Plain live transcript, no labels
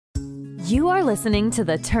You are listening to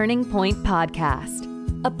the Turning Point Podcast,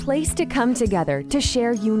 a place to come together to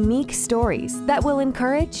share unique stories that will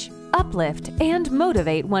encourage, uplift, and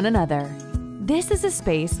motivate one another. This is a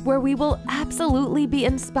space where we will absolutely be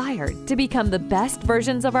inspired to become the best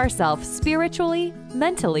versions of ourselves spiritually,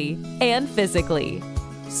 mentally, and physically.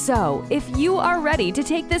 So, if you are ready to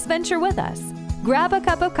take this venture with us, grab a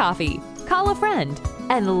cup of coffee, call a friend,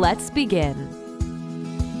 and let's begin.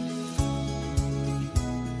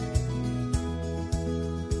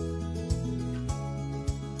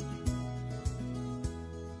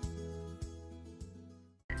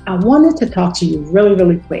 I wanted to talk to you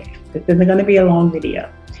really quick. This isn't going to be a long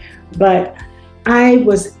video, but I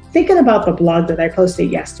was thinking about the blog that I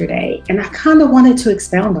posted yesterday, and I kind of wanted to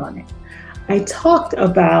expound on it. I talked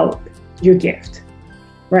about your gift,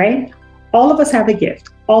 right? All of us have a gift.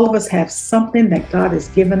 All of us have something that God has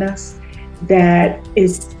given us that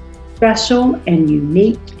is special and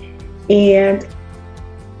unique. And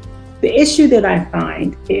the issue that I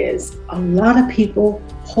find is a lot of people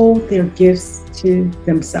hold their gifts to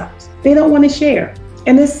themselves. They don't want to share.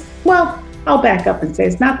 And I'll back up and say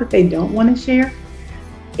it's not that they don't want to share.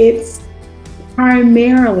 It's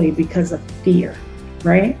primarily because of fear,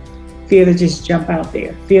 right? Fear to just jump out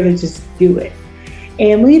there, fear to just do it.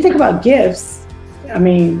 And when you think about gifts,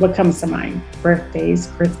 what comes to mind? Birthdays,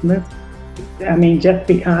 Christmas. Just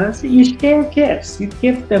because you share gifts, you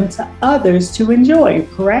give them to others to enjoy,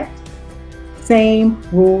 correct? Same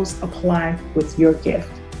rules apply with your gift.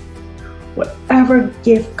 Whatever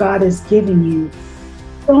gift God has given you,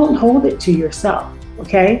 don't hold it to yourself,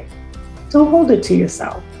 okay? Don't hold it to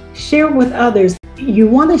yourself. Share with others. You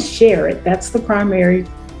want to share it. That's the primary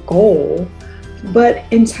goal. But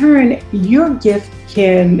in turn, your gift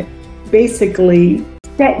can basically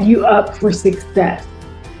set you up for success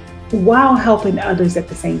while helping others at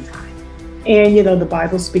the same time. And the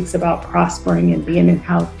Bible speaks about prospering and being in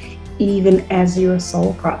health, even as your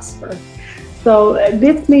soul prospers. So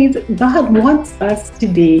this means God wants us to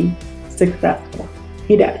be successful.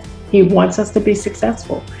 He does. He wants us to be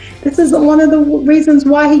successful. This is one of the reasons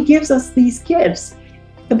why He gives us these gifts.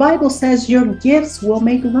 The Bible says your gifts will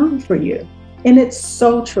make room for you. And it's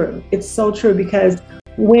so true. It's so true because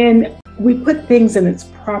when we put things in its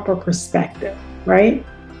proper perspective, right?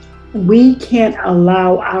 We can't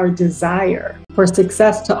allow our desire for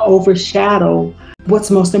success to overshadow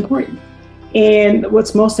what's most important. And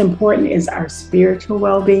what's most important is our spiritual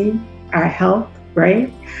well-being, our health,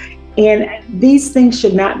 right? And these things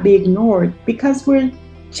should not be ignored because we're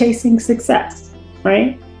chasing success,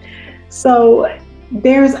 right? So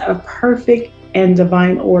there's a perfect and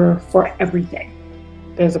divine order for everything.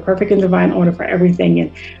 There's a perfect and divine order for everything.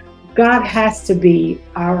 And God has to be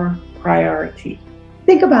our priority.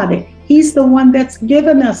 Think about it. He's the one that's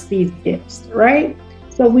given us these gifts, right?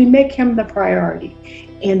 So we make Him the priority.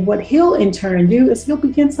 And what He'll in turn do is He'll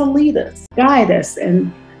begin to lead us, guide us,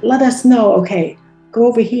 and let us know, okay, go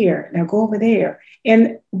over here, now go over there.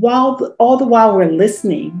 And all the while we're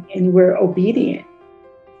listening and we're obedient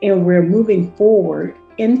and we're moving forward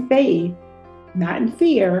in faith, not in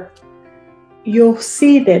fear, you'll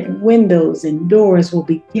see that windows and doors will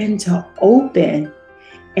begin to open.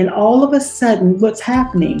 And all of a sudden, what's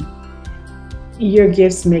happening? Your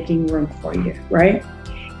gift's making room for you, right?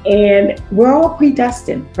 And we're all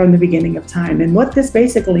predestined from the beginning of time. And what this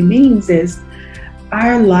basically means is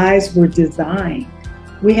our lives were designed.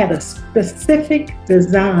 We had a specific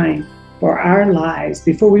design for our lives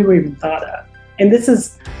before we were even thought of. And this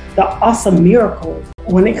is the awesome miracle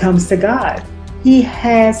when it comes to God. He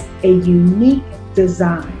has a unique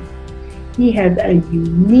design. He has a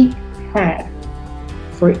unique path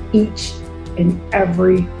for each and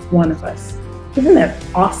every one of us. Isn't that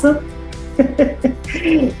awesome?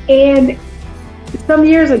 And some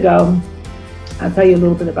years ago, I'll tell you a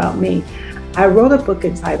little bit about me. I wrote a book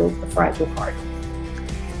entitled The Fragile Heart.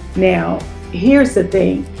 Now, here's the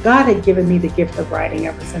thing. God had given me the gift of writing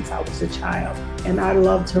ever since I was a child. And I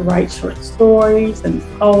love to write short stories and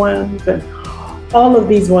poems and all of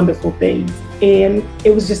these wonderful things. And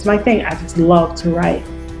it was just my thing. I just love to write.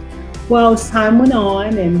 Well, as time went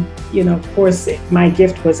on, and of course, my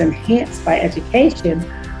gift was enhanced by education,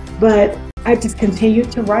 but I just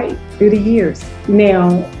continued to write through the years. Now,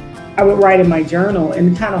 I would write in my journal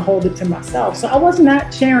and kind of hold it to myself. So I was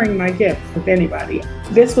not sharing my gift with anybody.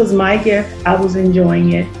 This was my gift. I was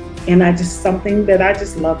enjoying it. And something that I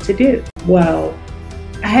just love to do. Well,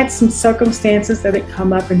 I had some circumstances that had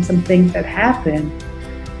come up and some things that happened,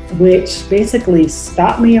 which basically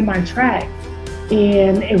stopped me in my track.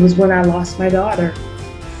 And it was when I lost my daughter,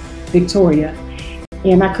 Victoria.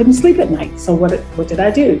 And I couldn't sleep at night. So what did I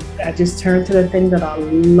do? I just turned to the thing that I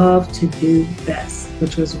love to do best,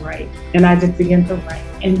 which was write. And I just began to write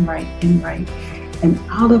and write and write. And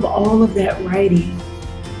out of all of that writing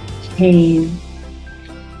came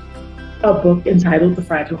a book entitled The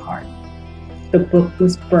Fragile Heart. The book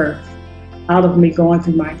was birthed out of me going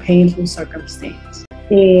through my painful circumstance.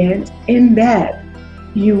 And in that,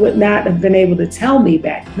 you would not have been able to tell me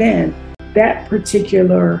back then that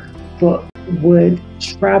particular book would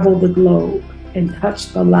travel the globe and touch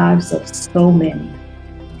the lives of so many.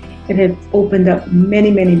 It had opened up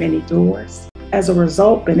many, many, many doors. As a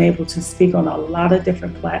result, been able to speak on a lot of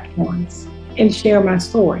different platforms and share my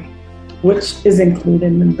story, which is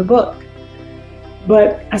included in the book.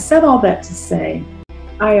 But I said all that to say,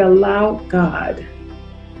 I allowed God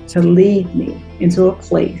to lead me into a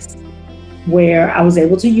place where I was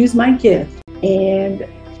able to use my gift, and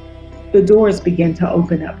the doors began to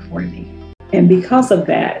open up for me. And because of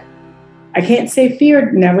that, I can't say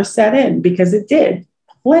fear never set in, because it did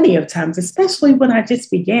plenty of times, especially when I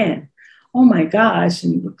just began. Oh my gosh,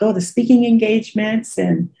 and would go to speaking engagements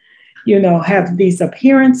and, have these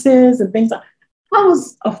appearances and things. I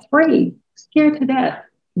was afraid, scared to death,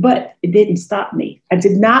 but it didn't stop me. I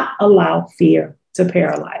did not allow fear to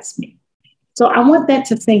paralyze me. So I want that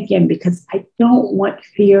to sink in, because I don't want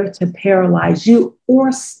fear to paralyze you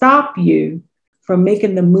or stop you from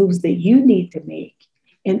making the moves that you need to make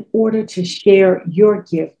in order to share your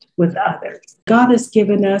gift with others. God has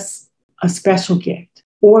given us a special gift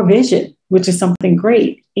or vision, which is something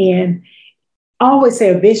great. And I always say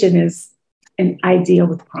a vision is an idea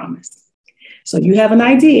with promise. So you have an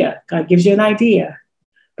idea, God gives you an idea,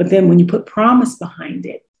 but then when you put promise behind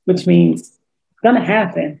it, which means it's going to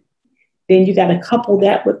happen, then you got to couple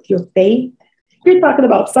that with your faith. You're talking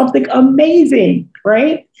about something amazing,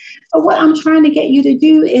 right? So what I'm trying to get you to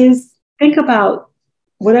do is think about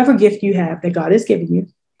whatever gift you have that God has given you,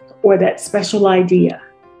 or that special idea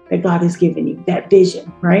that God has given you, that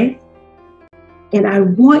vision, right? And I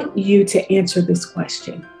want you to answer this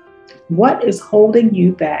question. What is holding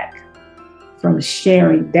you back from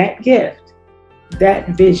sharing that gift, that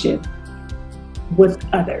vision with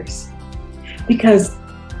others? Because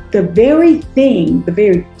the very thing, the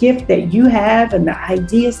very gift that you have and the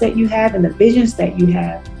ideas that you have and the visions that you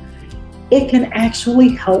have, it can actually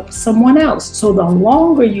help someone else. So the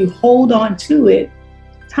longer you hold on to it,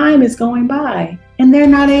 time is going by and they're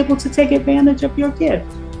not able to take advantage of your gift.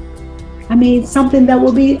 I mean, something that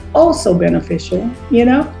will be also beneficial,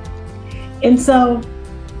 And so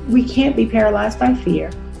we can't be paralyzed by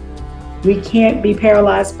fear. We can't be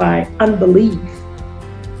paralyzed by unbelief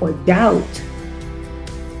or doubt,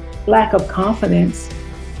 lack of confidence.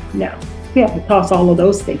 No, we have to toss all of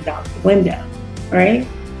those things out the window, right?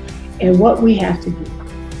 And what we have to do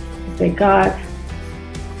is say, God,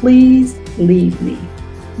 please lead me,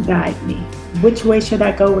 guide me. Which way should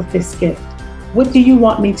I go with this gift? What do you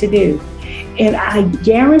want me to do? And I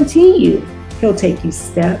guarantee you, He'll take you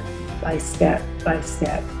step by step by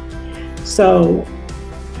step. So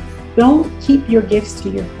don't keep your gifts to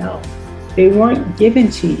yourself. They weren't given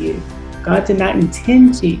to you. God did not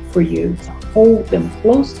intend for you to hold them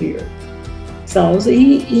close to you. So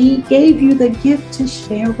he gave you the gift to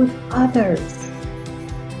share with others.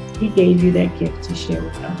 He gave you that gift to share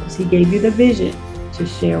with others. He gave you the vision to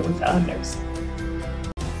share with others.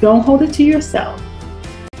 Don't hold it to yourself.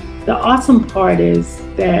 The awesome part is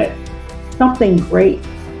that something great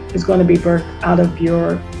is going to be birthed out of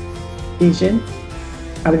your vision,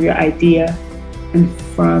 out of your idea, and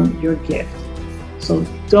from your gift. So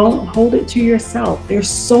don't hold it to yourself. There's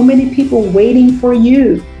so many people waiting for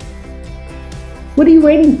you. What are you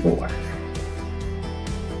waiting for?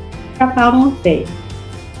 Step out on faith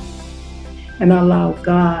and allow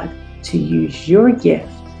God to use your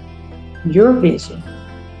gift, your vision,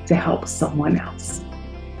 to help someone else.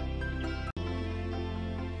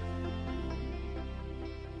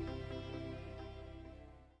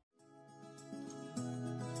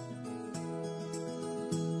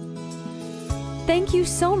 Thank you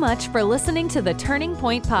so much for listening to the Turning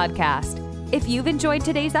Point Podcast. If you've enjoyed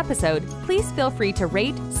today's episode, please feel free to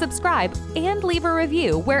rate, subscribe, and leave a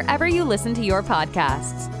review wherever you listen to your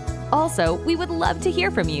podcasts. Also, we would love to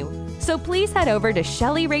hear from you, so please head over to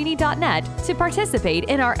ShellyRainey.net to participate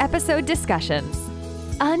in our episode discussions.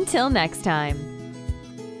 Until next time.